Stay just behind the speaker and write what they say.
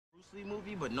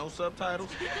movie, but no subtitles.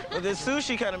 But the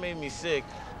sushi kind of made me sick.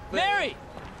 Mary!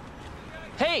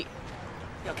 Hey!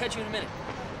 I'll catch you in a minute.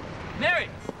 Mary!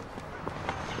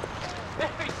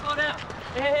 Mary, slow down.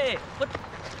 Hey,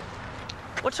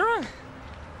 what's wrong?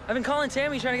 I've been calling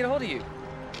Tammy trying to get a hold of you.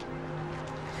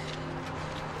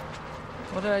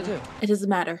 What did I do? It doesn't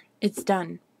matter. It's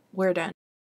done. We're done.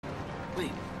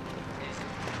 Wait.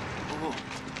 Whoa.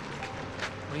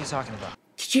 What are you talking about?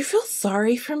 Did you feel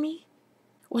sorry for me?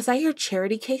 Was I your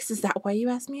charity case? Is that why you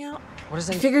asked me out? What is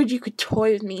that? I figured you could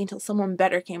toy with me until someone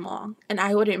better came along, and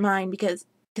I wouldn't mind because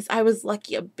I was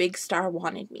lucky a big star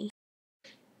wanted me.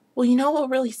 Well, you know what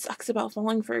really sucks about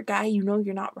falling for a guy you know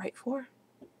you're not right for?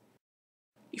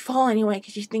 You fall anyway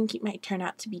because you think he might turn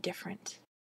out to be different.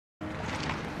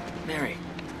 Mary.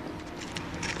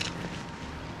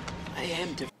 I am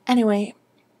different. Anyway,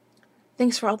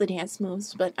 thanks for all the dance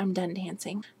moves, but I'm done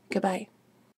dancing. Goodbye.